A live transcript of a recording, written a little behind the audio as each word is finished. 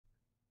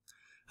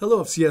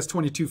Hello FCS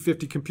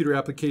 2250 computer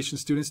application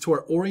students to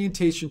our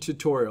orientation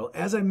tutorial.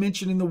 As I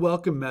mentioned in the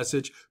welcome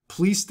message,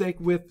 please stay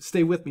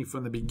with me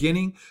from the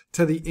beginning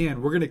to the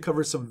end. We're going to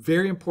cover some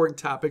very important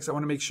topics. I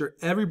want to make sure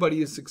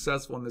everybody is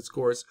successful in this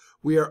course.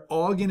 We are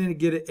all going to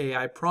get an A,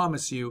 I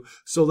promise you.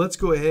 So let's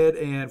go ahead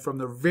and from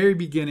the very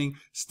beginning,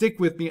 stick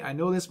with me. I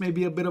know this may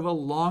be a bit of a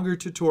longer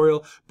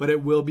tutorial, but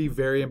it will be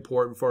very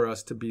important for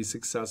us to be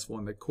successful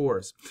in the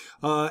course.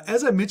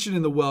 As I mentioned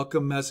in the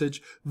welcome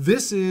message,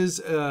 this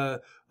is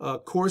a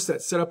course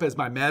that's set up as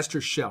my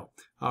master shell.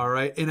 All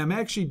right, and I'm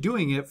actually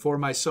doing it for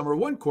my Summer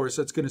 1 course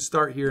that's going to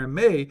start here in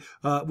May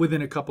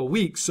within a couple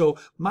weeks. So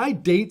my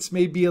dates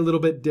may be a little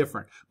bit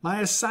different.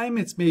 My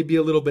assignments may be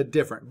a little bit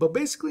different. But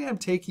basically, I'm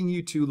taking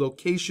you to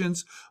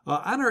locations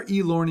on our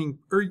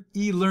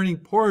e-learning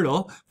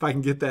portal, if I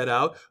can get that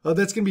out,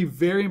 that's going to be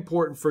very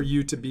important for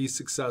you to be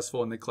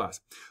successful in the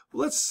class.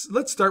 Let's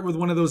start with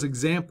one of those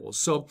examples.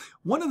 So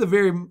one of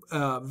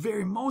the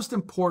very most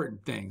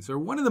important things, or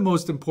one of the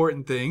most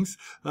important things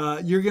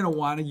you're going to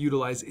want to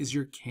utilize is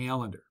your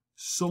calendar.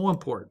 So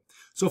important.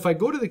 So if I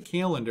go to the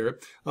calendar,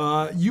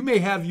 you may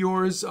have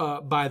yours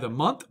by the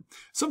month.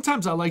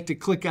 Sometimes I like to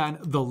click on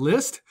the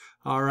list.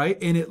 All right,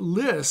 and it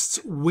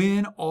lists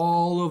when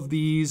all of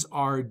these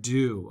are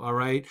due. All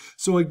right,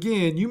 so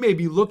again, you may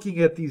be looking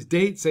at these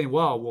dates saying,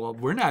 well,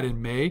 we're not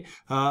in May.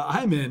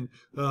 I'm in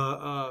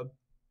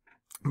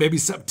maybe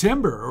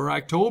September or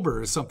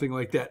October or something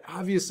like that.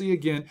 Obviously,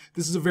 again,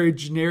 this is a very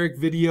generic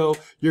video.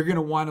 You're going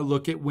to want to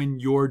look at when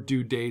your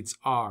due dates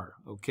are,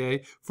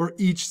 okay, for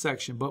each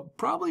section. But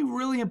probably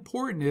really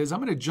important is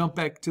I'm going to jump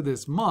back to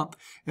this month,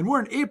 and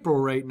we're in April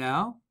right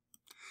now.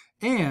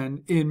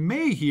 And in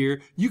May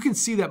here, you can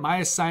see that my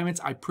assignments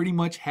I pretty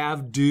much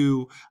have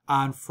due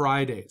on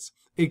Fridays,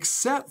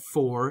 except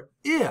for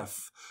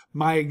if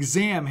my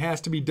exam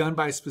has to be done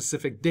by a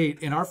specific date,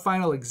 and our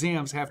final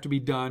exams have to be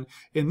done,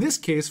 in this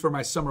case for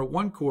my Summer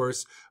 1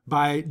 course,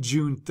 by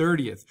June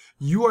 30th.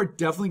 You are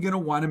definitely going to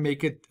want to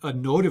make a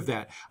note of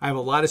that. I have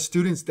a lot of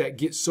students that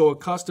get so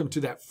accustomed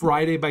to that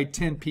Friday by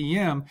 10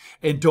 p.m.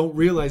 and don't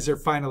realize their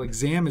final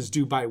exam is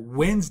due by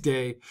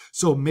Wednesday.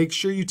 So make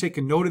sure you take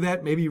a note of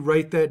that. Maybe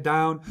write that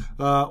down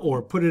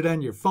or put it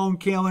on your phone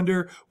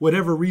calendar,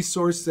 whatever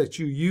resource that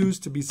you use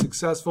to be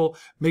successful.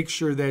 Make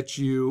sure that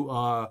you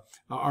are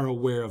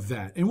aware of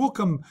that. And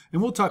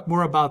we'll talk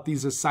more about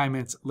these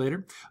assignments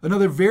later.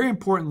 Another very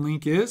important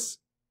link is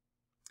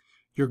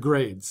your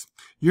grades.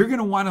 You're going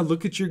to want to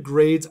look at your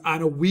grades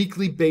on a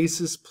weekly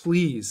basis,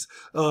 please.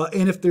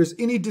 And if there's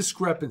any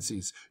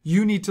discrepancies,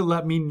 you need to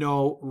let me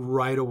know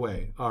right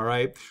away, all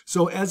right?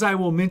 So as I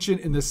will mention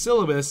in the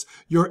syllabus,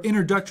 your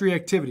introductory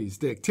activities,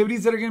 the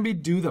activities that are going to be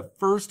due the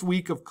first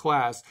week of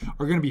class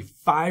are going to be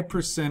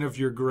 5% of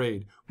your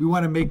grade. We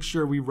want to make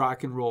sure we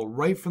rock and roll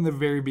right from the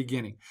very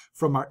beginning,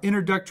 from our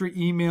introductory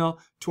email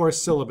to our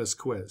syllabus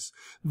quiz.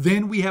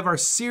 Then we have our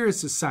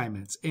serious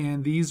assignments,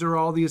 and these are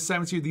all the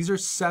assignments here. These are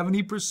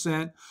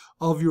 70%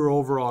 of your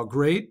overall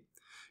grade.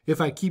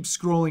 If I keep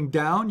scrolling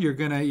down, you're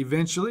going to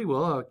eventually,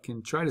 well, I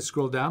can try to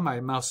scroll down. My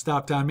mouse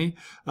stopped on me.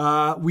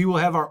 We will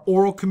have our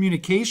oral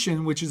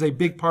communication, which is a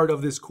big part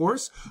of this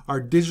course,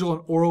 our digital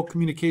and oral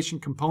communication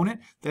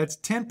component. That's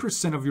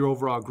 10% of your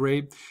overall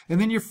grade.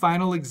 And then your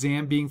final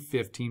exam being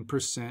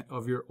 15%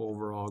 of your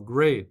overall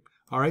grade.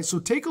 All right, so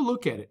take a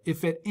look at it.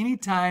 If at any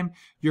time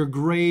your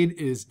grade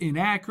is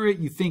inaccurate,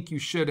 you think you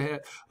should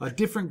have a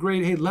different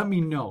grade, hey, let me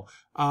know.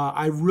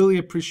 I really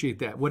appreciate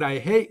that. What I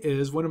hate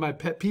is, one of my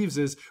pet peeves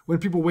is when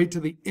people wait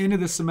to the end of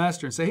the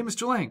semester and say, hey,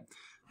 Mr. Lang,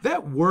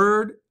 that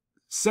Word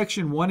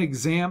Section 1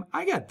 exam,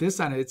 I got this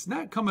on it. It's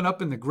not coming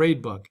up in the grade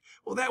book.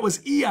 Well, that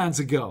was eons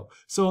ago.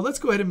 So let's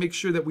go ahead and make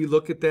sure that we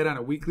look at that on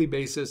a weekly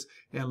basis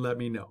and let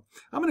me know.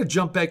 I'm going to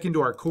jump back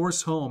into our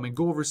course home and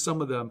go over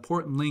some of the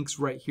important links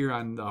right here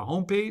on the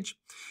home page.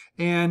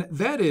 And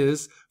that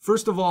is,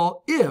 first of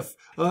all, if,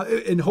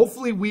 and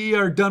hopefully we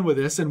are done with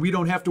this and we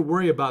don't have to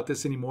worry about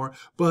this anymore,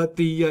 but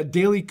the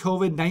daily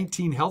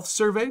COVID-19 health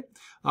survey.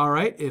 All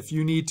right, if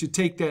you need to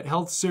take that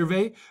health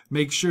survey,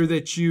 make sure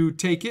that you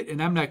take it.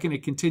 And I'm not going to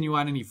continue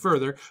on any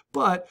further,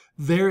 but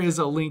there is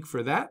a link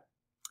for that.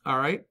 All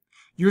right,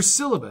 your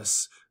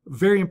syllabus.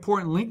 Very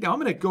important link. Now I'm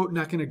not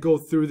going to go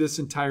through this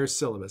entire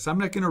syllabus. I'm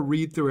not going to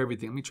read through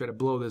everything. Let me try to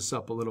blow this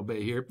up a little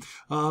bit here.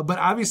 But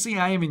obviously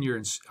I am your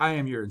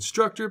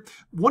instructor.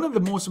 One of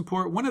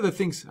the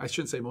things, I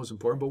shouldn't say most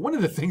important, but one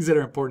of the things that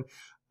are important,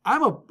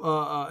 I'm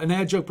an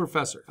adjunct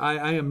professor.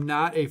 I am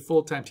not a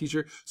full-time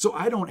teacher, so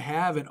I don't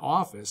have an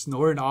office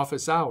nor an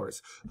office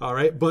hours. All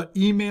right, but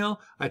email,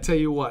 I tell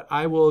you what,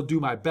 I will do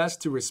my best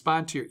to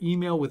respond to your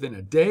email within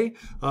a day,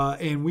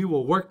 and we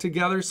will work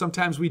together.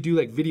 Sometimes we do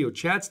like video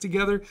chats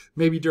together,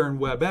 maybe during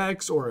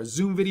WebEx or a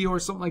Zoom video or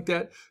something like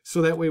that,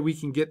 so that way we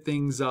can get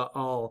things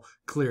all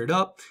cleared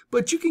up.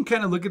 But you can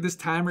kind of look at this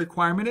time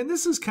requirement, and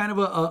this is kind of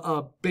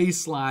a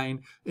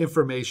baseline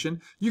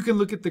information. You can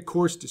look at the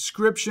course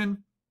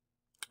description.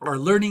 our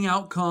learning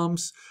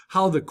outcomes,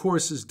 how the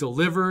course is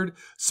delivered,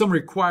 some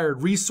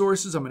required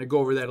resources. I'm going to go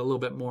over that a little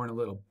bit more in a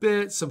little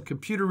bit. Some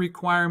computer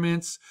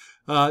requirements,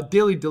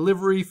 daily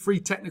delivery, free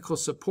technical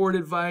support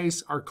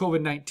advice, our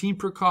COVID-19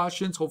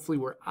 precautions. Hopefully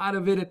we're out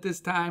of it at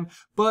this time,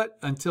 but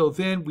until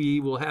then, we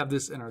will have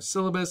this in our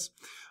syllabus.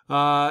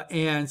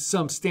 And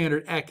some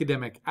standard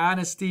academic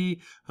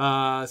honesty,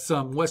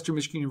 some Western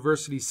Michigan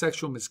University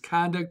sexual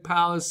misconduct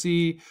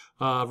policy,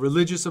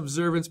 religious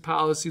observance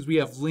policies. We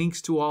have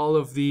links to all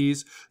of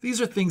these.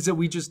 These are things that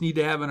we just need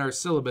to have in our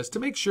syllabus to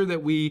make sure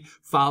that we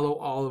follow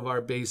all of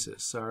our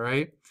bases, all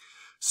right?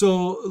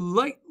 So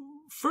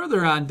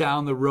further on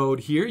down the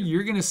road here,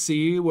 you're going to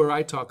see where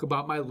I talk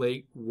about my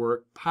late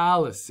work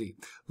policy.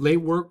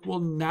 Late work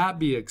will not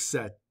be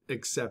accepted.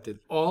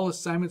 All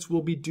assignments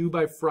will be due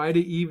by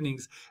Friday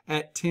evenings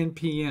at 10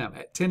 p.m.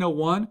 At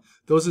 10:01,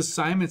 those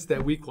assignments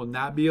that week will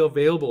not be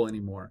available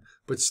anymore.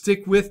 But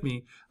stick with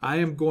me. I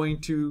am going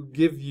to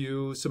give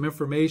you some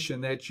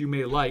information that you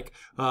may like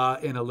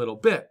in a little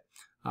bit.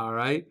 All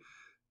right.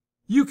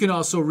 You can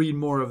also read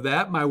more of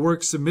that. My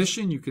work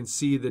submission, you can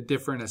see the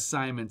different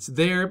assignments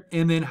there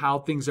and then how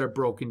things are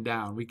broken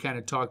down. We kind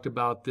of talked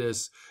about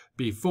this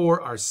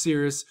before. Our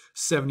CIRUS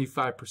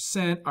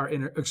 75%,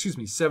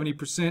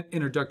 70%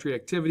 introductory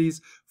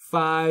activities,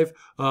 5.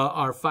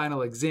 Our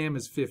final exam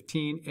is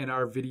 15, and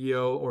our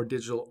video or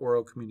digital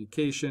oral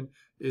communication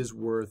is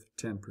worth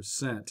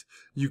 10%.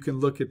 You can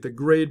look at the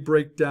grade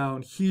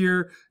breakdown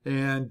here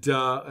and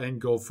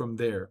go from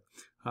there.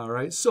 All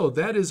right, so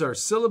that is our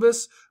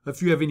syllabus.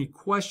 If you have any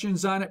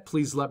questions on it,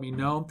 please let me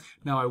know.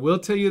 Now, I will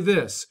tell you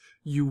this.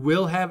 You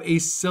will have a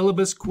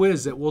syllabus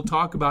quiz that we'll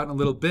talk about in a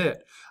little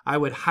bit. I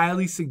would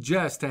highly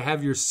suggest to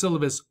have your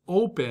syllabus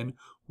open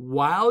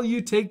while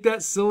you take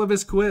that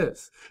syllabus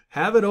quiz.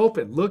 Have it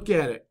open. Look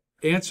at it.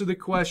 Answer the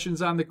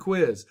questions on the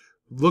quiz.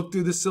 Look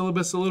through the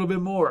syllabus a little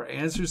bit more.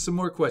 Answer some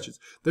more questions.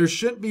 There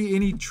shouldn't be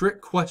any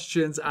trick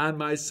questions on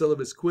my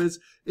syllabus quiz.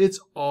 It's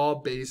all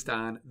based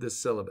on the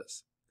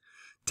syllabus.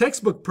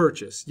 Textbook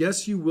purchase.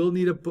 Yes, you will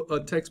need a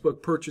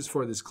textbook purchase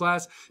for this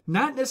class.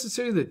 Not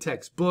necessarily the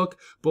textbook,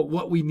 but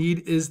what we need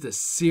is the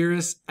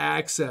CIRUS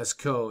access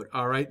code.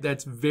 All right,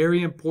 that's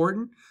very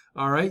important.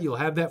 All right, you'll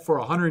have that for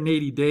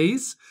 180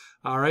 days.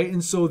 All right,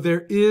 and so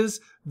there is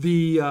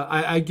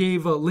I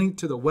gave a link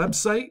to the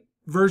website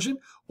version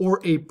or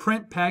a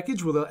print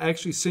package where they'll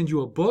actually send you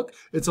a book.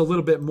 It's a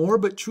little bit more,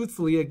 but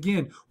truthfully,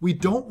 again, we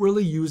don't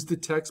really use the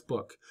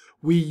textbook.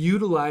 We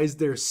utilize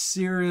their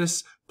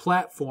CIRUS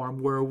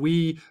platform where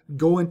we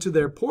go into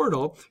their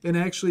portal and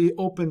actually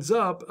opens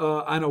up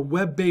on a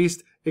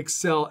web-based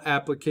Excel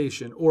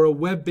application or a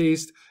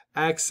web-based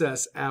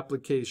Access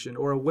application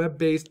or a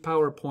web-based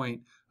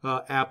PowerPoint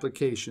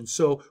application.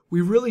 So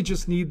we really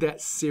just need that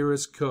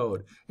CIRUS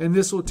code, and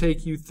this will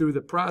take you through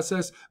the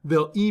process.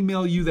 They'll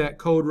email you that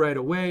code right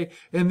away,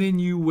 and then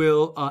you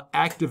will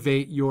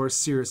activate your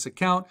CIRUS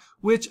account,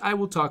 which I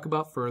will talk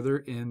about further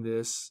in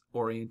this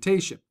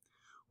orientation.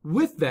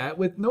 With that,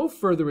 with no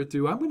further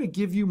ado, I'm going to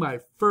give you my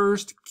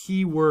first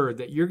keyword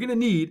that you're going to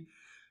need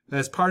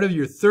as part of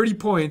your 30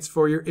 points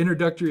for your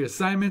introductory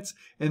assignments,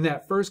 and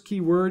that first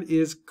keyword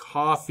is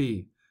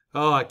coffee.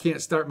 Oh, I can't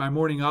start my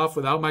morning off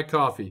without my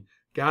coffee.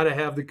 Gotta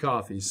have the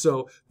coffee.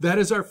 So that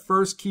is our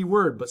first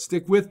keyword, but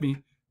stick with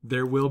me.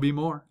 There will be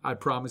more. I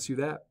promise you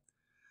that.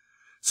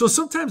 So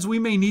sometimes we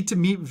may need to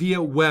meet via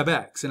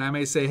WebEx, and I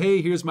may say,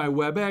 hey, here's my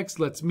WebEx.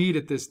 Let's meet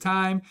at this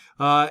time,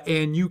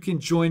 and you can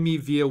join me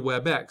via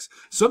WebEx.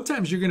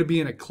 Sometimes you're going to be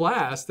in a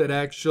class that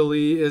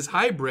actually is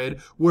hybrid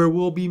where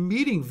we'll be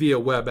meeting via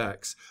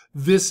WebEx.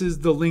 This is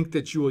the link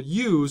that you will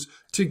use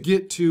to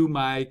get to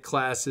my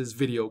class's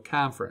video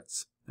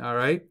conference. All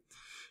right.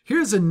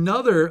 Here's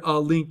another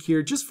link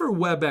here just for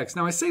WebEx.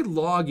 Now I say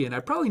login.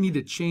 I probably need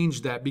to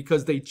change that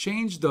because they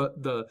changed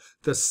the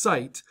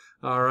site.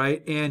 All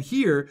right, and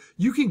here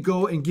you can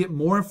go and get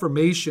more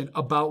information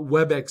about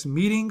WebEx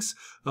meetings,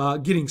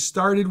 getting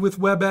started with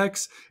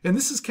WebEx, and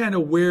this is kind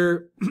of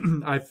where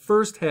I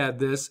first had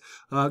this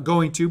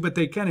going to, but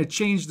they kind of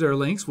changed their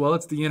links. Well,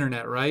 it's the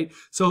internet, right?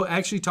 So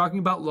actually talking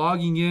about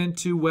logging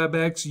into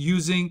WebEx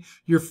using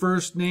your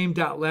first name,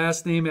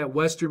 last name at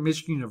Western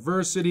Michigan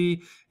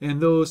University,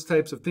 and those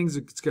types of things.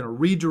 It's going to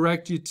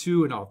redirect you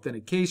to an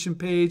authentication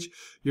page.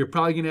 You're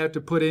probably going to have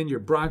to put in your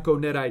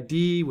BroncoNet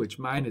ID, which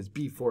mine is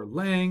B4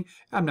 Lang.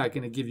 I'm not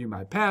going to give you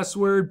my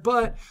password,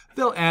 but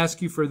they'll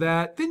ask you for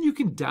that. Then you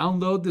can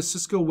download the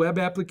Cisco web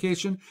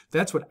application.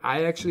 That's what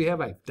I actually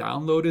have. I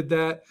downloaded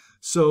that.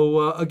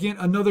 So again,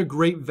 another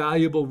great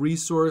valuable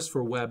resource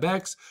for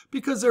WebEx,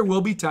 because there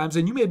will be times,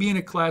 and you may be in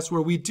a class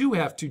where we do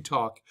have to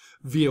talk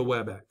via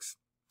WebEx.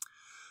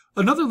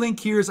 Another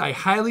link here is I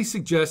highly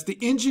suggest the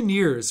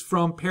engineers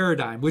from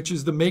Paradigm, which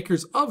is the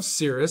makers of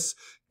CIRUS,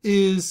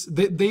 is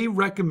that they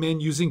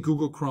recommend using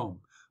Google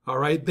Chrome. All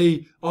right,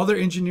 all their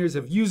engineers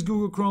have used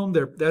Google Chrome.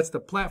 That's the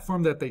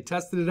platform that they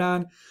tested it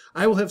on.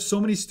 I will have so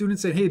many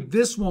students say, hey,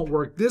 this won't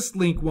work, this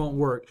link won't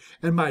work.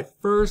 And my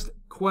first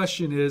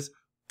question is,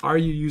 are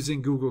you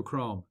using Google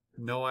Chrome?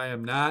 No, I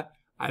am not.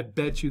 I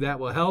bet you that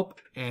will help,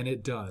 and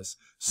it does.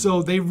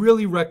 So they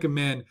really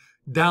recommend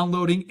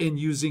downloading and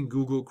using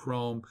Google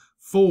Chrome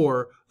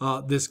for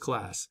this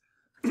class.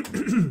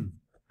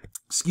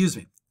 Excuse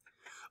me.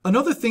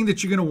 Another thing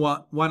that you're going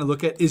to want to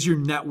look at is your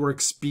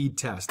network speed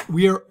test.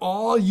 We are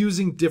all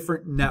using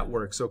different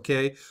networks,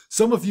 okay?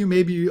 Some of you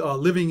may be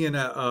living in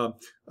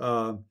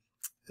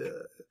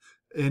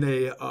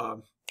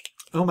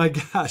oh my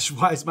gosh,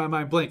 why is my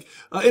mind blank?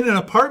 In an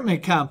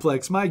apartment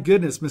complex. My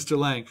goodness, Mr.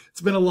 Lang, it's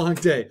been a long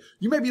day.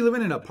 You may be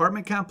living in an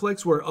apartment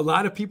complex where a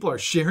lot of people are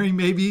sharing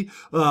maybe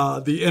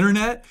the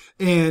internet,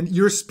 and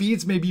your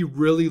speeds may be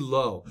really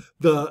low.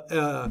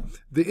 The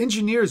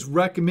engineers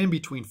recommend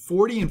between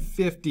 40 and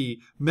 50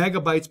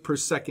 megabytes per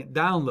second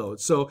download.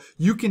 So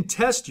you can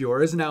test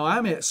yours. Now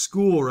I'm at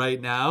school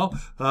right now,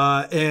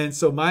 and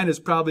so mine is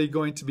probably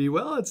going to be,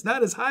 well, it's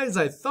not as high as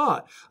I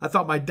thought. I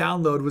thought my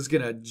download was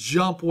going to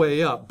jump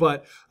way up,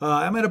 but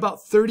I'm at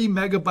about 30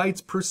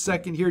 megabytes per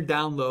second here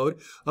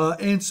download.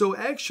 And so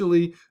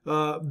actually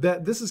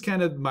this is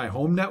kind of my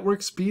home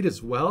network speed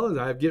as well.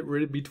 I get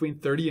rid of between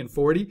 30 and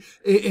 40.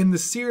 And the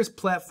Cirrus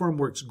platform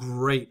works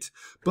great.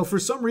 But for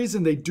some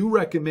reason, they do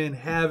recommend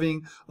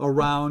having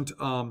around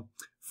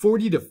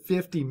 40 to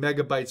 50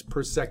 megabytes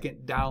per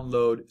second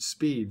download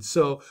speed.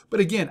 So,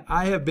 but again,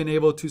 I have been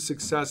able to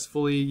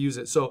successfully use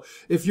it. So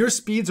if your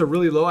speeds are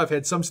really low, I've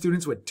had some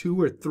students with 2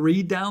 or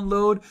 3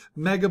 download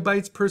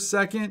megabytes per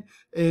second,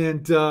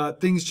 and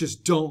things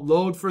just don't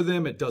load for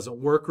them. It doesn't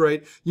work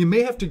right. You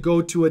may have to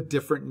go to a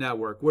different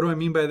network. What do I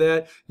mean by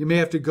that? You may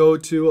have to go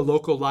to a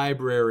local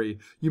library.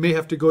 You may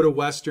have to go to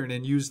Western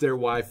and use their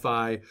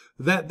Wi-Fi.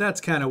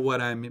 That's kind of what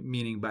I'm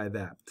meaning by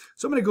that.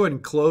 So I'm going to go ahead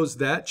and close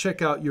that.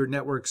 Check out your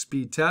network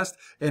speed test.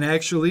 And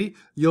actually,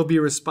 you'll be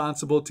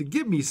responsible to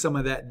give me some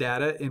of that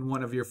data in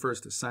one of your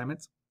first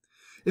assignments.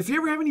 If you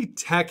ever have any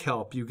tech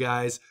help, you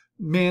guys,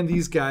 man,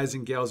 these guys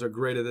and gals are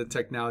great at the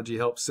Technology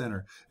Help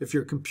Center. If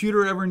your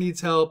computer ever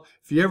needs help,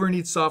 if you ever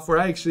need software,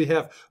 I actually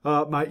have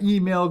my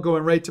email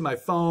going right to my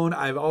phone.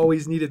 I've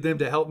always needed them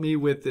to help me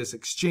with this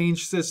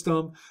Exchange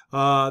system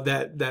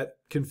that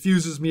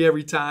confuses me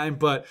every time,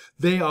 but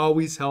they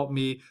always help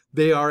me.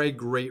 They are a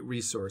great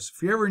resource.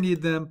 If you ever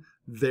need them,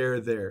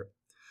 they're there.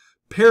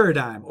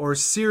 Paradigm, or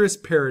Cirrus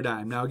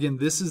Paradigm. Now again,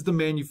 this is the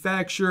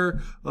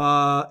manufacturer,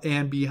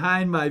 and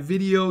behind my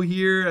video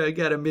here, I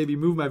gotta maybe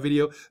move my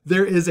video,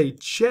 there is a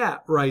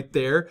chat right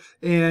there,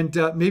 and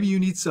maybe you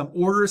need some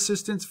order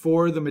assistance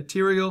for the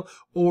material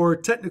or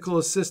technical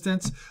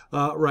assistance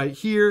right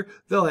here.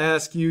 They'll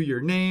ask you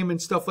your name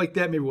and stuff like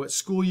that, maybe what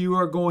school you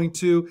are going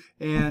to,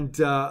 and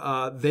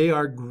they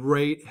are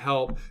great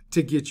help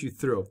to get you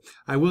through.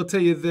 I will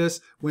tell you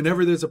this,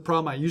 whenever there's a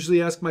problem, I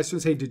usually ask my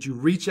students, hey, did you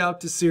reach out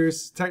to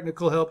Cirrus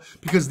Technical Help?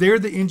 Because they're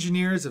the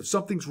engineers. If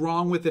something's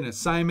wrong with an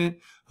assignment,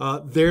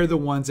 they're the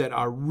ones that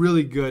are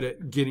really good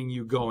at getting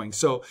you going.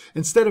 So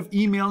instead of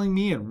emailing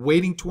me and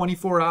waiting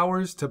 24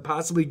 hours to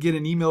possibly get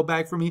an email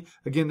back from me,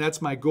 again, that's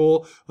my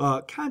goal.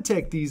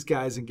 Contact these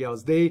guys and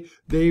gals. They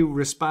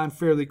respond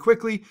fairly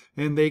quickly,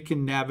 and they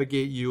can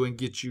navigate you and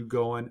get you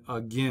going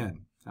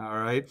again. All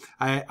right.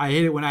 I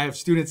hate it when I have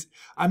students,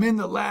 I'm in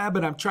the lab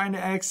and I'm trying to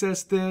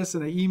access this,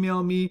 and they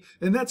email me,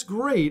 and that's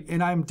great.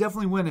 And I'm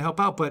definitely willing to help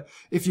out. But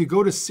if you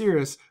go to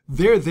Cirrus,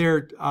 they're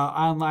there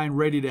online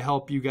ready to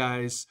help you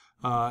guys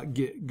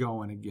get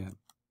going again.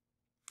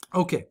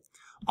 Okay.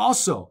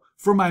 Also,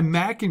 for my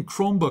Mac and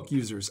Chromebook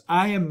users,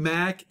 I am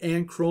Mac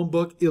and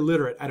Chromebook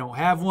illiterate. I don't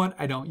have one.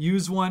 I don't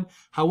use one.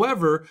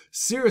 However,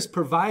 Cirrus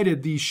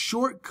provided these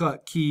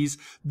shortcut keys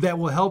that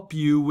will help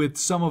you with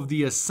some of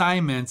the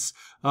assignments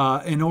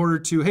in order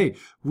to, hey,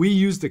 we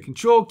use the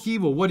control key.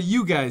 Well, what do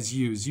you guys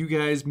use? You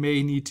guys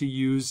may need to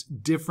use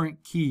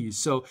different keys.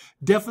 So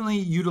definitely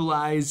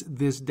utilize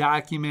this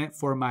document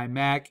for my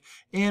Mac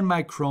and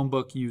my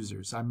Chromebook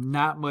users. I'm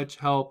not much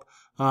help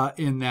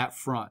in that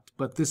front.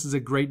 But this is a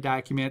great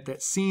document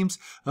that seems,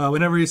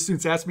 whenever your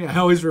students ask me, I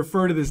always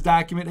refer to this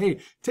document. Hey,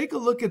 take a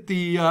look at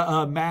the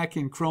Mac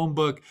and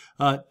Chromebook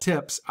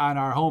tips on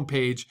our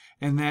homepage,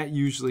 and that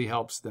usually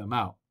helps them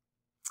out.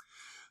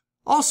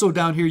 Also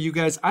down here, you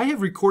guys, I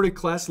have recorded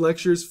class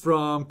lectures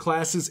from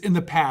classes in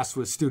the past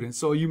with students.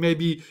 So you may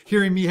be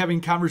hearing me having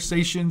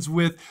conversations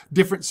with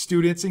different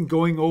students and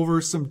going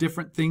over some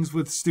different things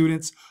with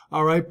students.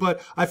 All right,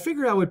 but I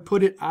figured I would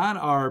put it on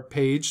our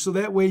page so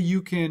that way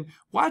you can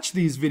watch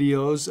these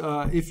videos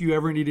if you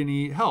ever need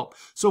any help.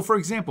 So for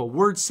example,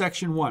 Word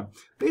Section 1.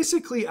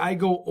 Basically, I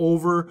go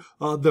over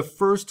the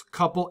first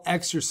couple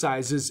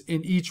exercises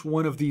in each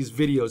one of these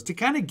videos to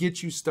kind of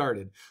get you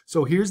started.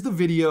 So here's the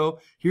video.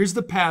 Here's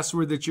the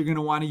password that you're going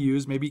to want to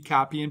use. Maybe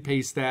copy and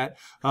paste that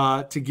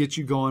to get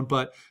you going.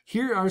 But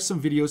here are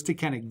some videos to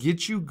kind of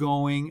get you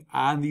going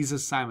on these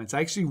assignments.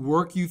 I actually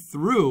work you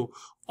through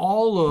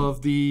all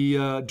of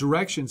the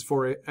directions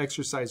for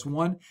exercise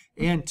 1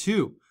 and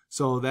 2.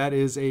 So that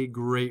is a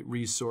great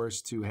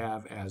resource to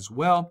have as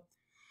well.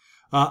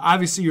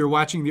 Obviously, you're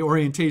watching the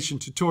orientation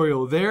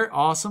tutorial there.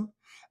 Awesome.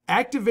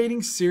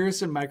 activating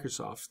Cirrus in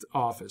Microsoft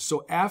Office.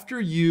 So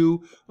after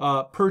you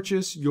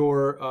purchase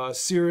your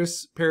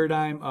Cirrus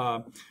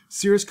Paradigm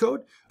Cirrus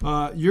code,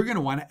 you're going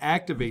to want to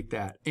activate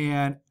that.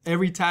 And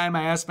every time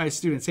I ask my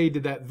students, hey,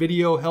 did that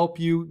video help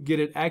you get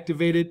it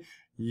activated?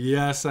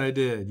 Yes, I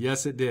did.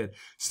 Yes, it did.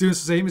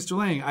 Students will say, Mr.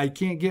 Lang, I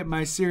can't get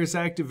my Cirrus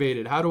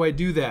activated. How do I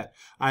do that?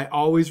 I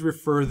always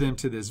refer them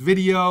to this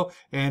video,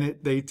 and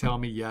they tell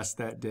me, yes,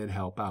 that did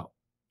help out.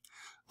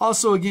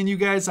 Also, again, you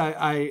guys,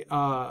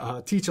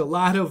 I teach a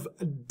lot of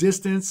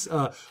distance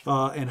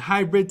and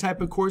hybrid type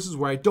of courses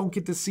where I don't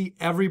get to see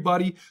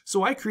everybody.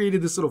 So I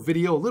created this little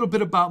video, a little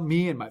bit about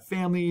me and my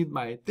family,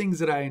 my things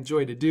that I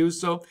enjoy to do.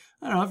 So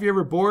I don't know if you're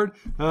ever bored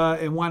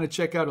and want to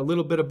check out a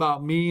little bit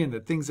about me and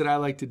the things that I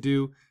like to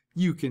do,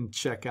 you can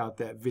check out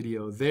that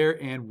video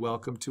there. And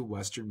welcome to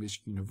Western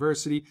Michigan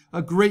University,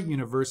 a great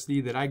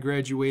university that I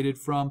graduated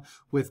from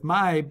with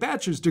my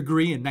bachelor's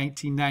degree in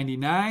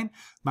 1999,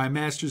 my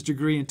master's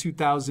degree in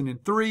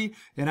 2003,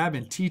 and I've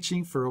been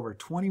teaching for over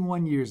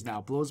 21 years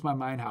now. Blows my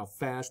mind how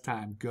fast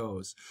time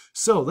goes.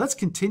 So let's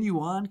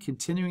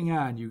continuing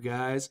on, you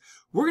guys.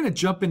 We're going to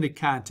jump into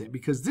content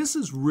because this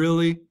is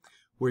really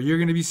where you're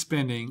going to be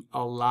spending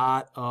a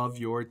lot of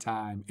your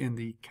time, in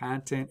the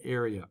content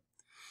area.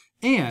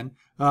 And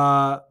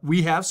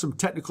we have some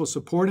technical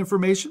support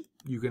information.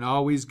 You can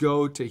always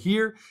go to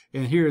here,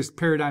 and here is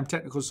Paradigm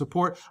Technical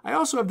Support. I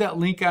also have that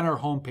link on our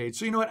homepage.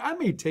 So you know what? I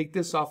may take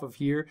this off of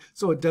here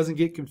so it doesn't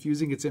get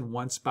confusing. It's in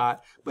one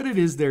spot, but it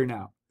is there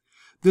now.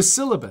 The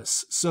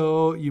syllabus.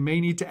 So you may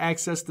need to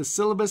access the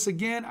syllabus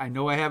again. I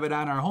know I have it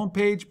on our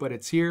homepage, but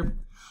it's here.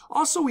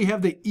 Also, we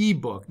have the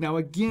ebook. Now,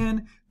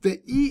 again,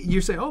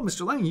 you're saying, oh,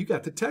 Mr. Lang, you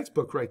got the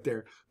textbook right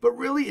there. But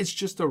really, it's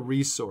just a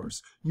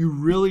resource. You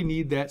really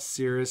need that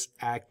Cirrus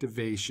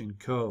activation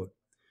code.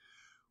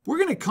 We're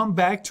going to come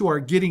back to our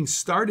Getting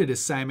Started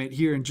assignment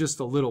here in just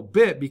a little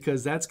bit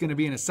because that's going to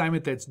be an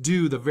assignment that's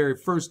due the very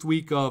first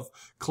week of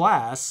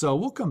class. So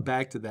we'll come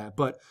back to that.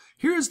 But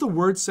here's the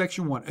word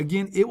section 1.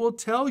 Again, it will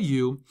tell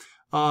you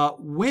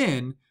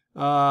when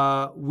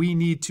we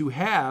need to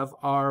have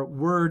our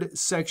word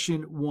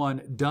section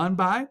 1 done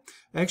by.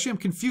 Actually, I'm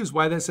confused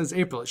why that says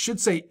April. It should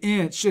say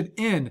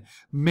end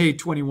May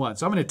 21.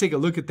 So I'm going to take a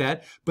look at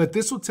that, but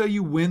this will tell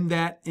you when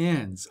that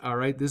ends. All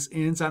right, this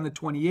ends on the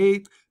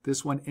 28th.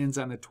 This one ends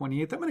on the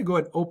 28th. I'm going to go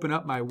ahead and open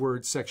up my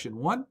word section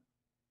 1.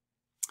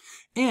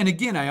 And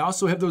again, I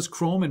also have those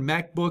Chrome and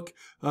MacBook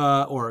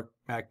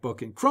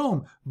MacBook and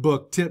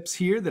Chromebook tips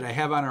here that I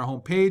have on our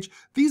homepage.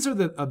 These are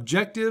the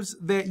objectives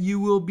that you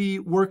will be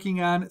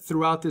working on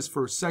throughout this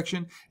first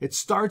section. It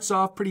starts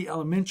off pretty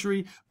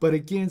elementary, but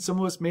again, some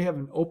of us may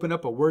haven't opened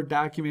up a Word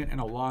document in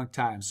a long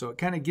time. So it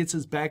kind of gets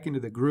us back into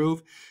the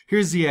groove.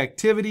 Here's the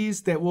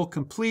activities that we'll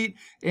complete,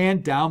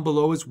 and down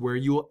below is where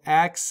you will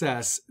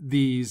access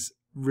these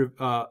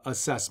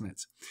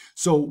assessments.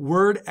 So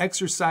Word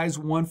exercise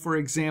 1, for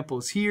example,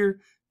 is here.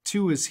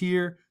 2 is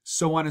here,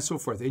 so on and so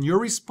forth. And you're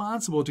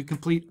responsible to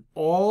complete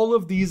all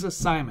of these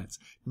assignments,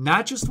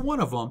 not just one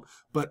of them,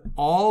 but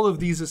all of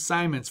these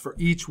assignments for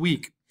each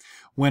week.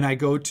 When I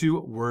go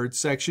to Word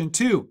section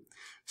 2,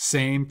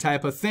 same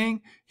type of thing.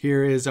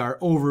 Here is our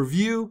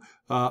overview,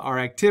 our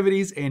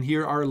activities, and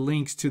here are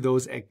links to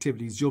those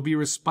activities. You'll be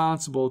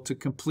responsible to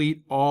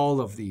complete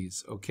all of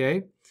these,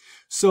 okay?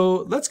 So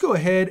let's go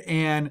ahead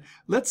and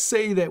let's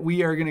say that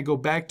we are going to go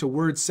back to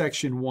Word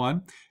section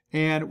 1.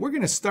 And we're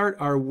going to start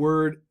our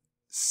Word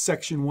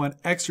section 1,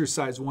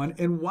 exercise 1.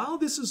 And while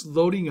this is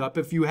loading up,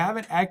 if you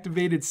haven't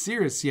activated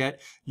Cirrus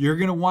yet, you're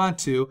going to want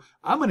to.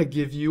 I'm going to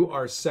give you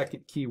our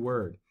second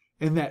keyword.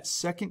 And that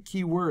second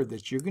keyword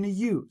that you're going to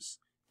use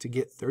to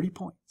get 30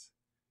 points,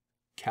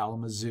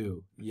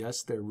 Kalamazoo.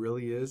 Yes, there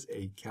really is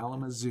a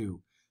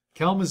Kalamazoo.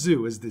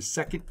 Kalamazoo is the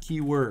second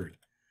keyword.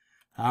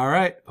 All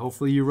right,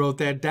 hopefully you wrote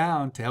that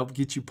down to help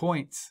get you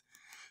points.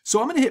 So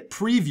I'm going to hit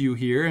preview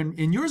here,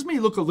 and yours may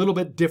look a little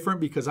bit different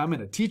because I'm in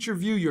a teacher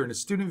view, you're in a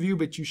student view,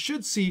 but you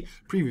should see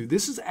preview.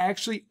 This is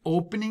actually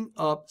opening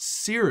up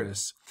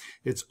Cirrus.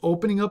 It's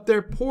opening up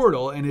their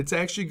portal, and it's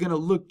actually going to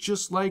look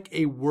just like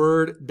a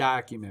Word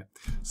document.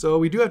 So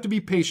we do have to be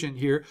patient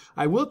here.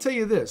 I will tell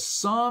you this,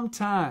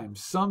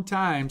 sometimes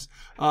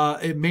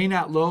it may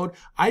not load.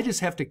 I just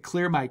have to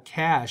clear my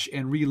cache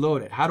and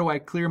reload it. How do I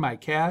clear my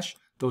cache?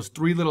 Those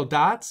 3 little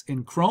dots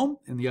in Chrome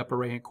in the upper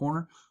right-hand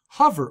corner.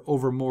 Hover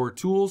over More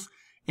Tools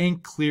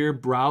and Clear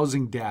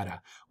Browsing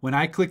Data. When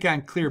I click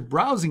on Clear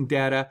Browsing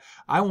Data,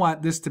 I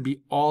want this to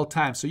be all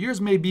time. So yours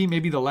may be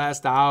maybe the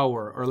last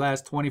hour or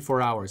last 24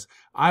 hours.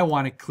 I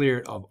want to clear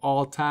it of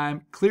all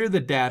time, clear the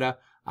data.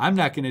 I'm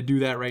not going to do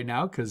that right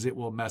now because it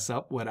will mess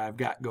up what I've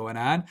got going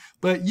on,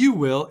 but you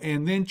will,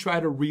 and then try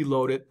to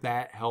reload it.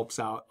 That helps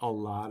out a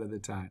lot of the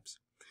times.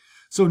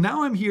 So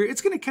now I'm here. It's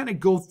going to kind of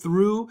go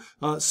through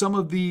some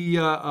of the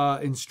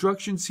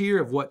instructions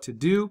here of what to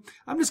do.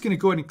 I'm just going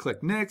to go ahead and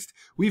click next.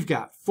 We've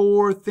got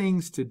 4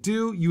 things to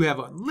do. You have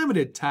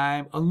unlimited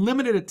time,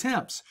 unlimited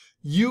attempts.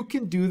 You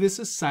can do this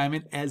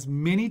assignment as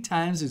many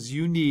times as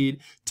you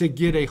need to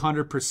get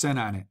 100%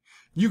 on it.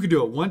 You could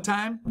do it one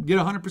time, get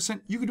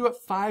 100%. You could do it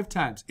 5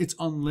 times. It's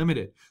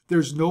unlimited.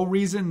 There's no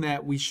reason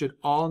that we should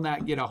all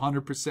not get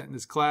 100% in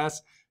this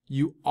class.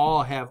 You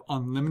all have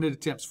unlimited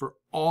attempts for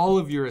all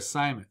of your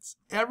assignments.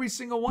 Every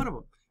single one of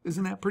them.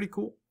 Isn't that pretty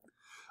cool?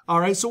 All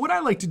right, so what I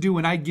like to do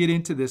when I get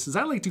into this is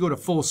I like to go to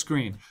full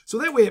screen. So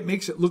that way it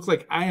makes it look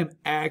like I am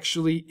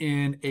actually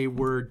in a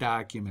Word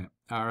document.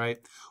 All right.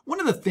 One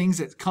of the things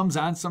that comes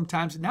on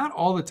sometimes, not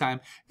all the time,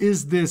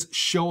 is this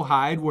show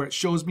hide where it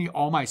shows me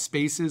all my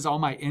spaces, all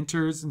my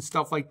enters and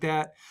stuff like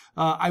that.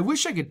 I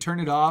wish I could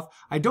turn it off.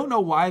 I don't know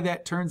why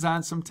that turns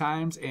on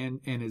sometimes and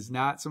is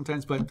not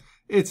sometimes, but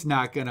it's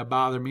not going to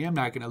bother me. I'm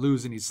not going to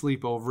lose any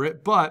sleep over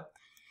it. But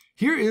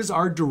here is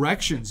our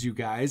directions, you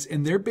guys,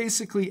 and they're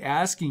basically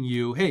asking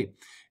you, hey,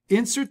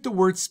 insert the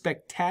word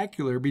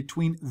spectacular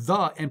between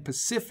the and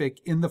Pacific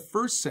in the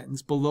first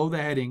sentence below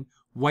the heading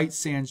White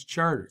Sands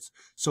Charters.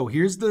 So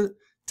here's the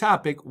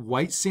topic,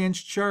 White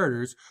Sands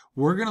Charters.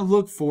 We're going to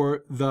look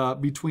for the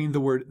between the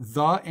word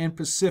the and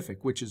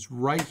Pacific, which is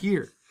right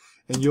here.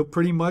 And you'll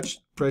pretty much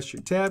press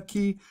your tab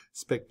key,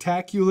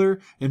 spectacular,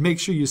 and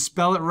make sure you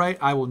spell it right.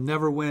 I will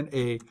never win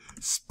a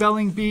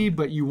spelling bee,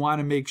 but you want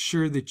to make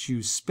sure that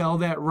you spell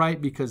that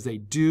right because they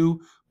do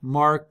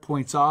mark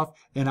points off,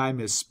 and I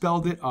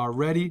misspelled it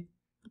already.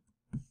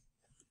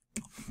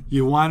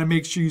 You want to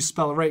make sure you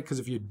spell it right because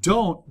if you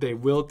don't, they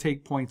will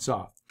take points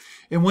off.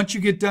 And once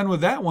you get done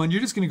with that one,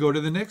 you're just going to go to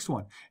the next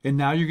one. And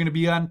now you're going to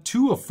be on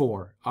 2 of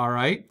 4, all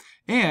right?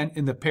 And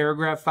in the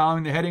paragraph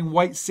following the heading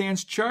White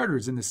Sands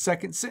Charters, in the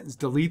second sentence,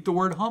 delete the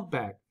word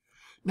humpback.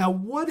 Now,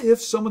 what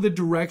if some of the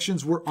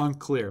directions were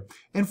unclear?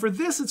 And for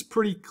this, it's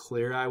pretty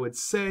clear, I would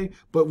say.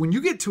 But when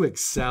you get to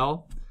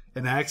Excel,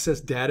 an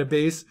Access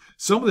database,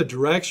 some of the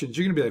directions,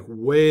 you're going to be like,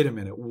 wait a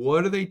minute,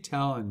 what are they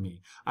telling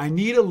me? I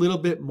need a little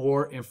bit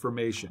more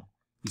information.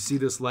 You see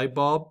this light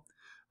bulb?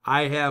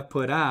 I have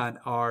put on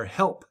our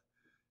help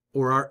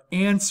or our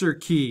answer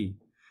key.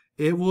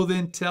 It will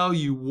then tell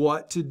you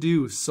what to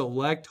do.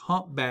 Select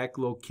humpback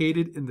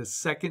located in the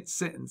second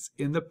sentence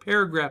in the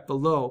paragraph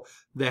below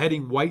the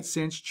heading White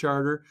Sands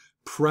Charter.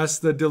 Press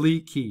the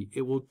delete key.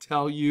 It will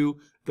tell you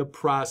the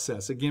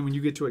process. Again, when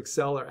you get to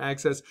Excel or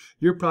Access,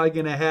 you're probably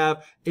going to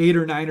have 8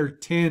 or 9 or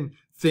 10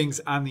 things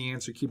on the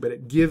answer key, but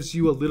it gives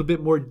you a little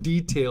bit more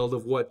detailed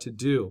of what to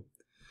do.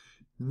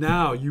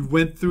 Now, you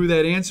went through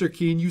that answer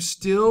key and you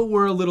still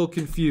were a little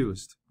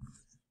confused.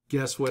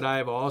 Guess what I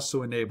have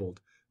also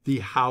enabled? The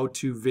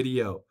how-to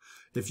video.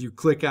 If you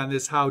click on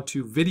this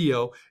how-to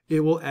video, it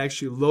will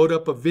actually load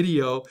up a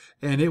video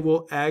and it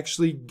will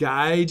actually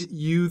guide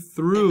you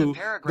through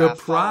the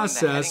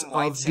process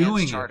of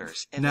doing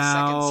it.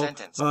 Now,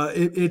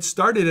 it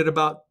started at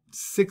about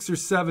 6 or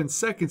 7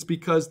 seconds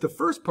because the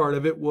first part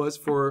of it was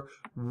for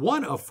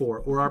 1 of 4,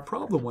 or our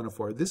problem 1 of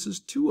 4. This is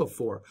 2 of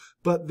 4,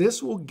 but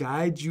this will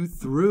guide you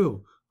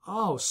through.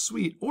 Oh,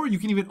 sweet. Or you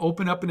can even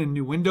open up in a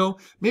new window.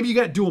 Maybe you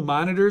got dual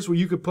monitors where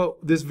you could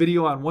put this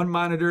video on one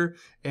monitor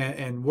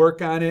and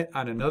work on it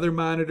on another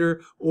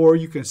monitor, or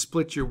you can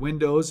split your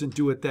windows and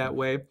do it that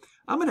way.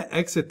 I'm going to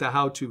exit the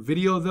how-to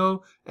video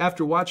though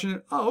after watching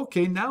it. Oh,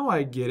 okay, now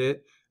I get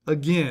it.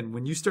 Again,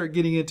 when you start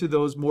getting into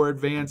those more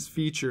advanced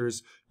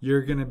features,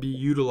 you're going to be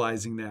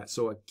utilizing that.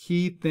 So a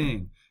key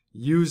thing,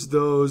 use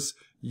those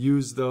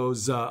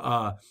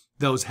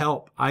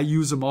help. I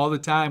use them all the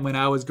time. When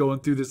I was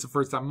going through this the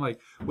first time, I'm like,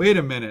 wait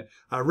a minute.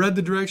 I read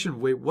the direction.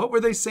 Wait, what were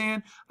they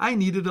saying? I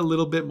needed a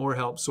little bit more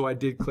help. So I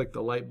did click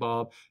the light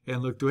bulb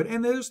and look through it.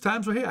 And there's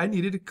times where, hey, I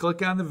needed to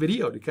click on the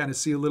video to kind of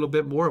see a little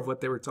bit more of what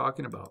they were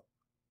talking about.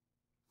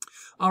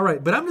 All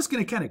right, but I'm just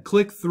going to kind of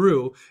click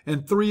through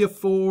and 3 of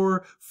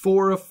 4,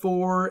 4 of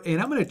 4,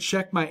 and I'm going to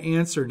check my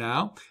answer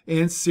now.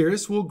 And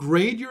Cirrus will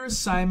grade your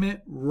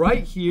assignment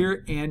right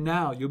here and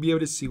now. You'll be able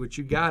to see what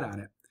you got on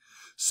it.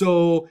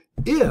 So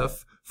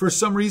if for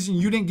some reason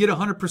you didn't get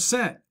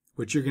 100%,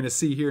 which you're going to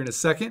see here in a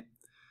second.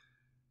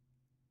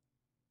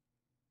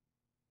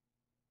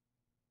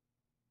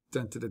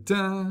 Dun, dun, dun,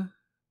 dun.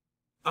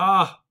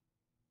 Oh,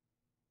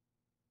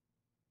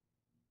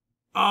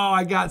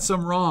 I got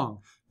some wrong.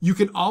 You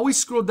can always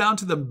scroll down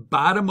to the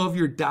bottom of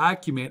your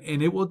document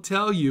and it will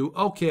tell you,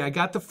 okay, I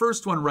got the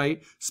first one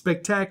right,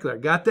 spectacular, I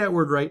got that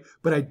word right,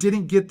 but I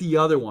didn't get the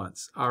other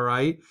ones, all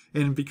right?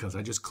 And because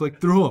I just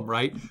clicked through them,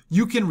 right?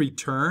 You can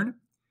return.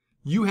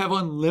 You have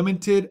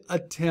unlimited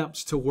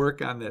attempts to work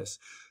on this.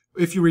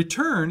 If you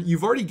return,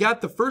 you've already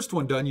got the first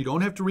one done. You don't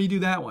have to redo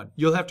that one.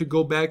 You'll have to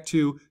go back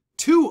to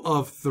 2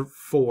 of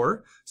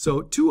 4,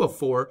 so 2 of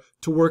 4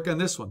 to work on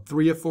this one,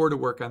 3 of 4 to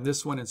work on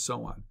this one, and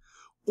so on.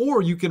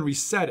 Or you can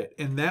reset it,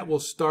 and that will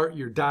start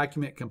your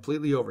document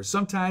completely over.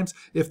 Sometimes,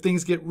 if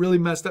things get really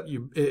messed up,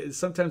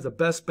 sometimes the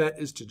best bet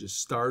is to just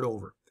start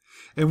over.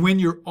 And when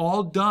you're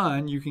all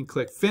done, you can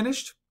click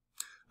Finished.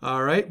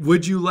 All right.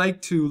 Would you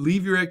like to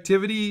leave your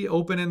activity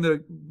open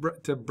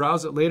to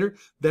browse it later?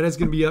 That is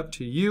going to be up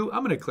to you.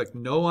 I'm going to click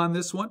No on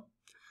this one.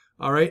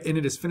 All right, and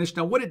it is finished.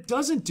 Now, what it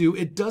doesn't do,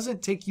 it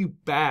doesn't take you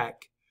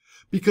back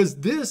because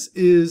this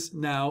is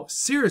now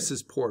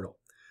Cirrus's portal.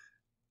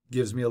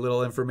 Gives me a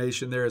little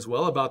information there as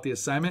well about the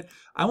assignment.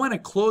 I want to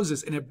close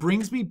this, and it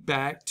brings me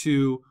back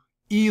to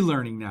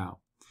e-learning now.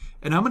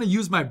 And I'm going to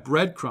use my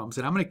breadcrumbs,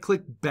 and I'm going to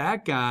click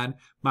back on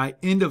my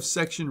end of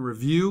section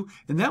review,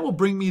 and that will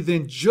bring me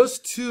then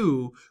just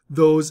to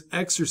those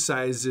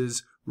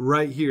exercises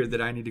right here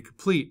that I need to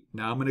complete.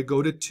 Now I'm going to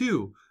go to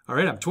 2. All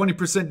right, I'm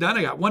 20% done.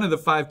 I got one of the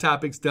 5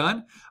 topics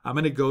done. I'm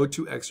going to go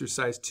to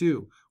exercise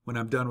 2. When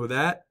I'm done with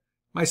that,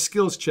 my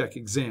skills check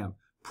exam,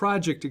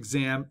 project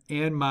exam,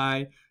 and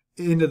my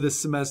end of the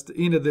semester,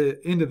 end of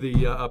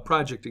the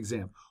project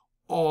exam.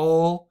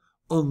 All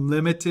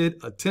unlimited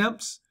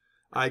attempts.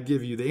 I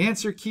give you the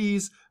answer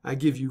keys. I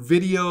give you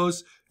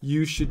videos.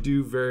 You should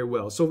do very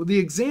well. So the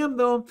exam,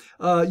 though,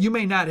 you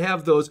may not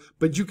have those,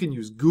 but you can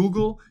use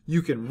Google.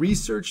 You can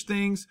research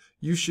things.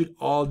 You should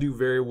all do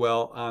very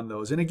well on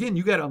those. And again,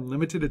 you got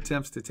unlimited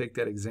attempts to take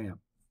that exam.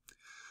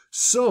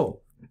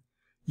 So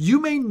you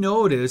may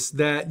notice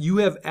that you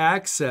have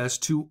access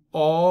to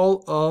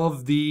all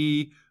of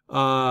the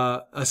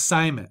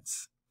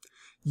assignments.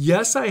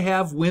 Yes, I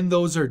have when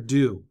those are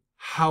due.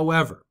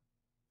 However,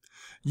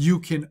 you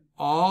can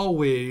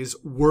always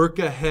work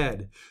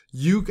ahead.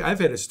 I've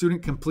had a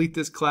student complete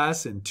this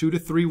class in 2 to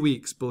 3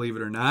 weeks, believe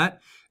it or not,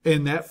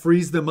 and that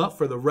frees them up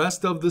for the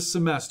rest of the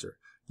semester.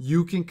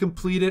 You can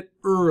complete it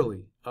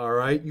early, all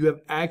right? You have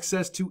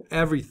access to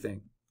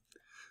everything.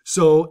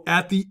 So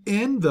at the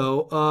end,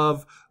 though,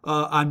 of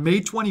on May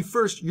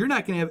 21st, you're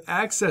not going to have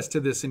access to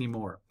this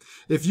anymore.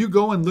 If you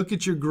go and look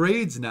at your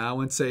grades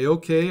now and say,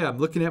 okay, I'm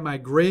looking at my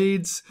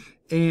grades,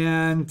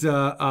 and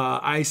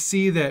I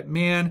see that,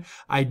 man,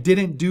 I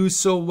didn't do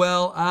so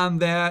well on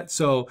that.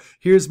 So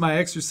here's my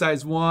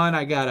exercise 1.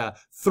 I got a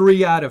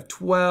 3 out of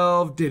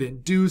 12.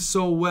 Didn't do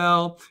so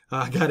well.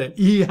 I got an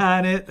E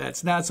on it.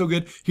 That's not so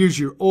good. Here's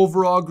your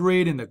overall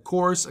grade in the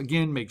course.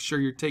 Again, make sure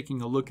you're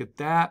taking a look at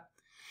that.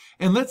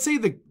 And let's say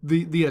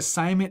the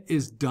assignment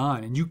is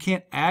done and you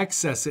can't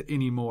access it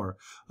anymore.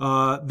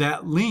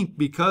 That link,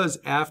 because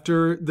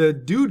after the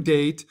due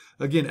date,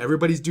 again,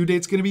 everybody's due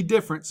date's going to be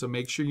different, so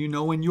make sure you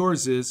know when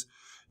yours is.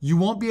 You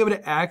won't be able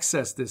to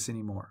access this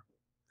anymore.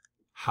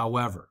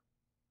 However,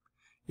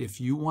 if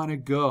you want to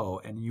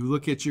go and you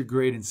look at your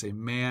grade and say,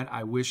 man,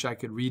 I wish I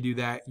could redo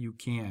that, you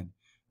can.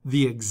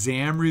 The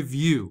exam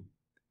review,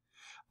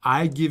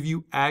 I give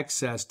you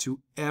access to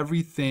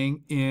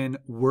everything in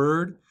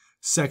Word,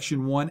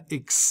 Section 1,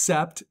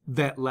 except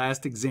that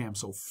last exam.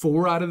 So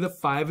 4 out of the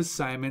 5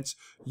 assignments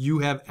you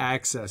have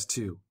access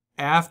to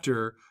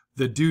after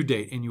the due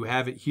date, and you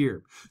have it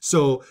here.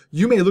 So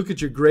you may look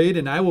at your grade,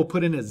 and I will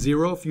put in a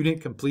 0 if you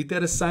didn't complete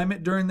that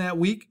assignment during that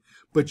week,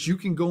 but you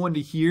can go into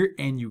here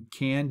and you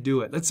can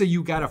do it. Let's say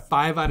you got a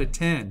 5 out of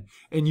 10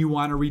 and you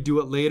want to redo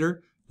it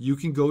later. You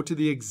can go to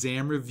the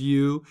exam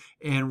review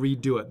and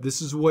redo it.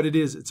 This is what it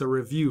is. It's a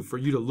review for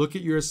you to look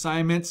at your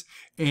assignments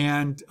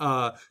and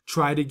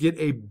try to get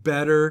a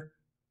better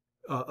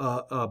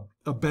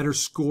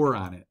score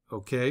on it,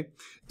 okay?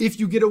 If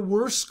you get a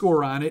worse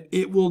score on it,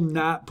 it will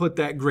not put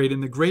that grade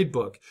in the grade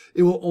book.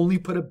 It will only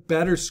put a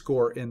better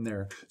score in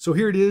there. So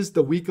here it is,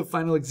 the week of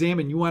final exam,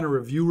 and you want to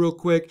review real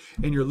quick,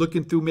 and you're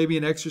looking through maybe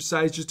an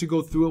exercise just to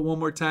go through it one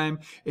more time,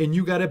 and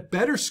you got a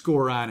better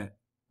score on it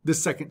the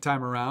second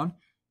time around.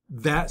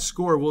 That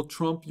score will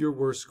trump your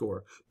worst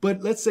score.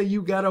 But let's say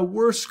you got a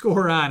worse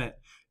score on it.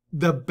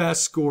 The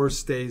best score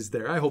stays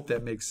there. I hope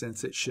that makes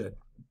sense. It should.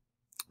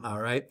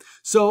 All right.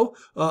 So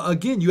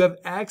again, you have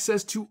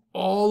access to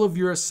all of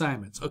your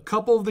assignments. A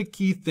couple of the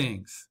key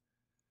things: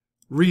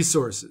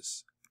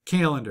 resources,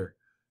 calendar.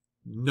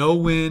 Know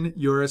when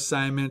your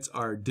assignments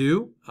are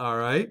due. All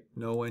right.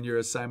 Know when your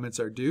assignments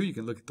are due. You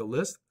can look at the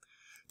list.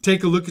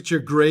 Take a look at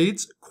your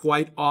grades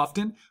quite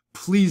often.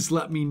 Please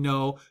let me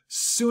know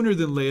sooner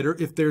than later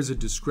if there's a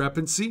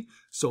discrepancy.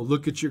 So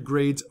look at your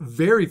grades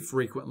very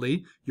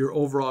frequently. Your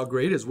overall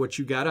grade is what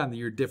you got on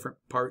your different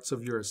parts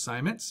of your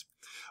assignments.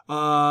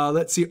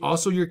 Let's see,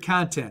 also your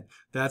content.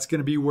 That's going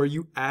to be where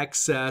you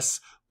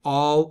access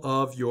all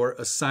of your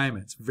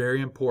assignments.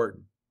 Very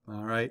important.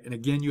 All right. And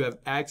again, you have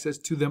access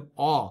to them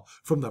all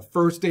from the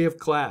first day of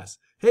class.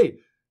 Hey,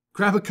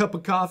 grab a cup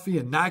of coffee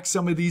and knock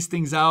some of these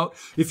things out.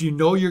 If you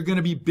know you're going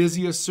to be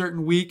busy a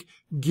certain week,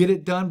 get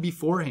it done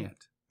beforehand.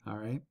 All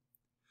right.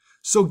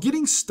 So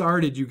getting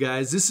started, you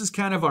guys, this is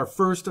kind of our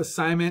first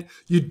assignment.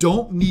 You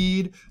don't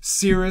need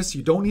Cirrus.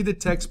 You don't need the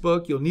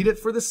textbook. You'll need it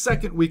for the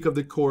second week of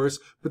the course.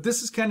 But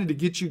this is kind of to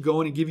get you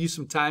going and give you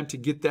some time to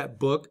get that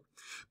book.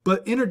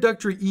 But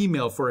introductory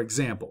email, for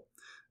example,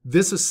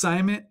 this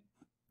assignment,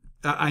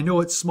 I know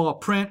it's small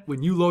print.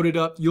 When you load it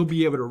up, you'll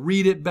be able to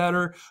read it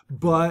better.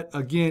 But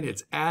again,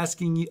 it's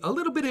asking you a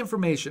little bit of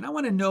information. I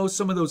want to know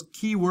some of those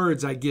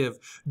keywords I give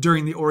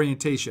during the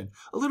orientation.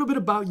 A little bit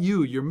about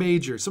you, your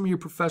major, some of your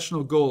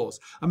professional goals.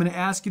 I'm going to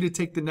ask you to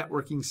take the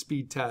networking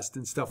speed test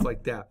and stuff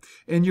like that.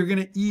 And you're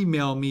going to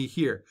email me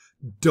here.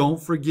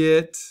 Don't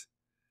forget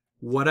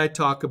what I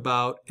talk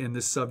about in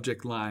the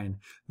subject line.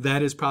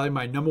 That is probably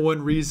my number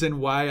one reason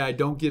why I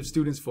don't give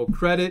students full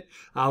credit.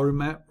 I'll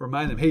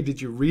remind them, hey,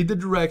 did you read the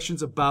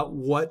directions about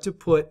what to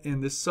put in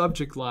the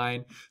subject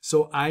line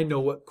so I know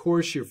what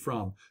course you're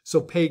from?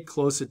 So pay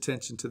close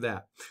attention to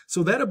that.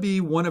 So that'll be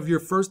one of your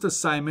first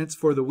assignments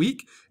for the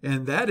week,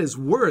 and that is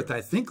worth,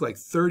 I think, like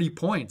 30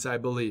 points, I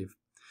believe.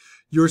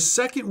 Your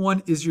second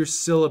one is your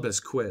syllabus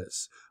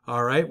quiz.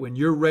 All right, when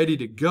you're ready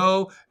to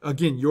go,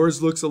 again,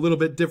 yours looks a little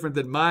bit different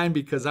than mine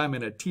because I'm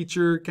in a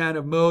teacher kind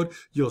of mode.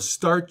 You'll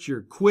start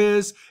your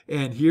quiz,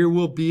 and here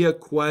will be a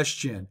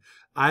question.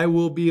 I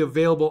will be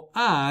available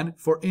on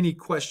for any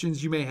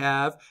questions you may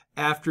have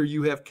after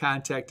you have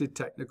contacted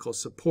technical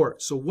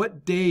support. So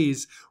what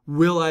days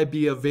will I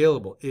be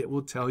available? It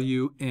will tell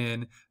you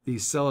in the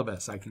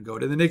syllabus. I can go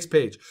to the next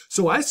page.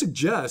 So I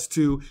suggest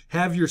to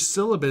have your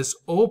syllabus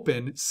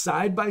open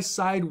side by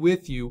side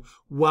with you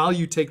while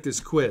you take this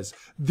quiz.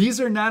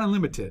 These are not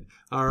unlimited,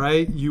 all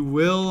right? You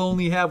will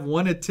only have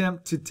one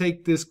attempt to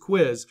take this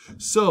quiz.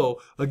 So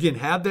again,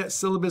 have that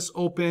syllabus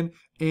open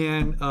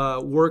and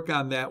work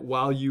on that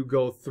while you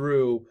go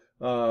through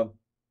the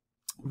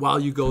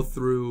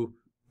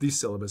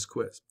syllabus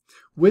quiz.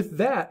 With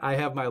that, I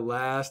have my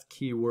last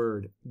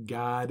keyword,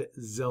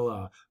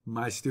 Godzilla.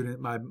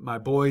 My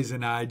boys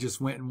and I just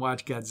went and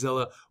watched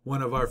Godzilla,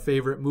 one of our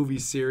favorite movie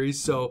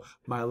series. So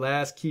my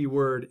last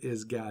keyword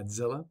is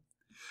Godzilla.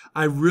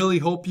 I really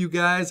hope you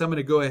guys, I'm going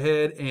to go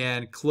ahead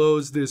and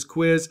close this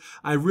quiz.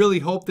 I really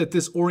hope that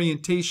this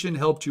orientation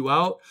helped you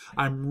out.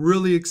 I'm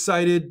really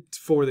excited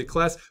for the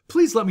class.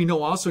 Please let me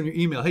know also in your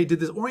email, hey, did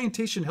this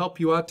orientation help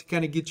you out to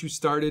kind of get you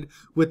started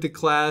with the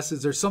class?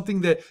 Is there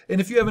something that, and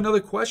if you have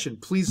another question,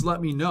 please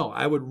let me know.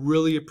 I would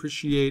really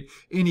appreciate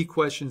any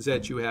questions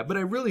that you have. But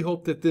I really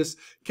hope that this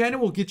kind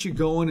of will get you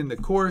going in the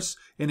course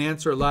and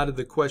answer a lot of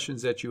the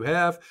questions that you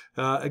have.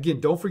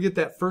 Again, don't forget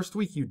that first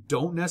week, you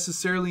don't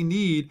necessarily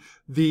need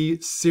the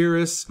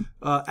Cirrus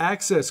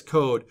access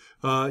code.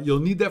 You'll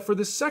need that for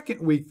the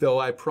second week, though.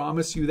 I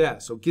promise you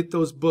that. So get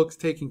those books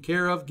taken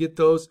care of. Get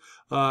those.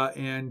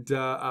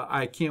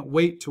 I can't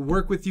wait to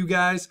work with you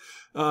guys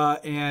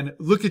and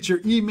look at your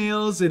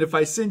emails. And if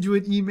I send you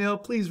an email,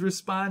 please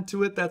respond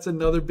to it. That's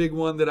another big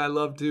one that I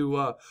love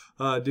to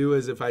do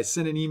is if I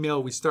send an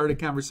email, we start a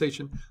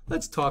conversation.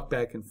 Let's talk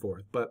back and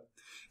forth. But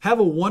have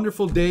a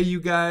wonderful day, you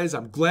guys.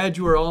 I'm glad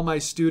you are all my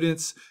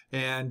students.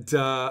 And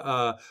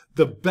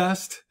the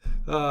best,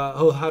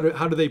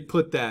 how do they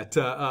put that?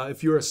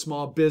 If you're a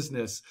small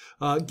business,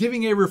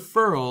 giving a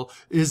referral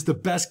is the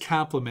best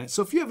compliment.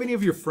 So if you have any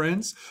of your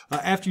friends,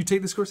 after you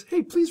take this course,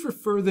 hey, please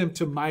refer them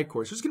to my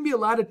course. There's going to be a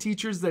lot of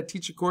teachers that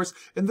teach a course,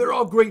 and they're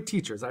all great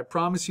teachers. I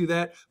promise you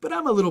that. But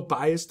I'm a little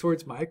biased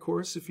towards my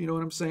course, if you know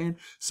what I'm saying.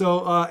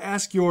 So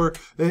ask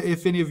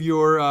if any of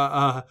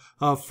your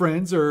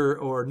friends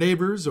or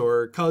neighbors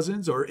or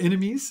cousins or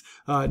enemies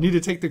need to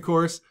take the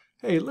course.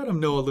 Hey, let them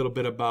know a little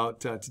bit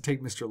about to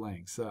take Mr.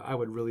 Lang's. I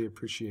would really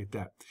appreciate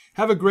that.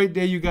 Have a great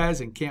day, you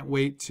guys, and can't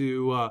wait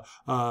to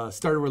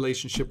start a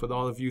relationship with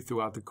all of you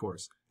throughout the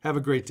course. Have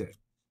a great day.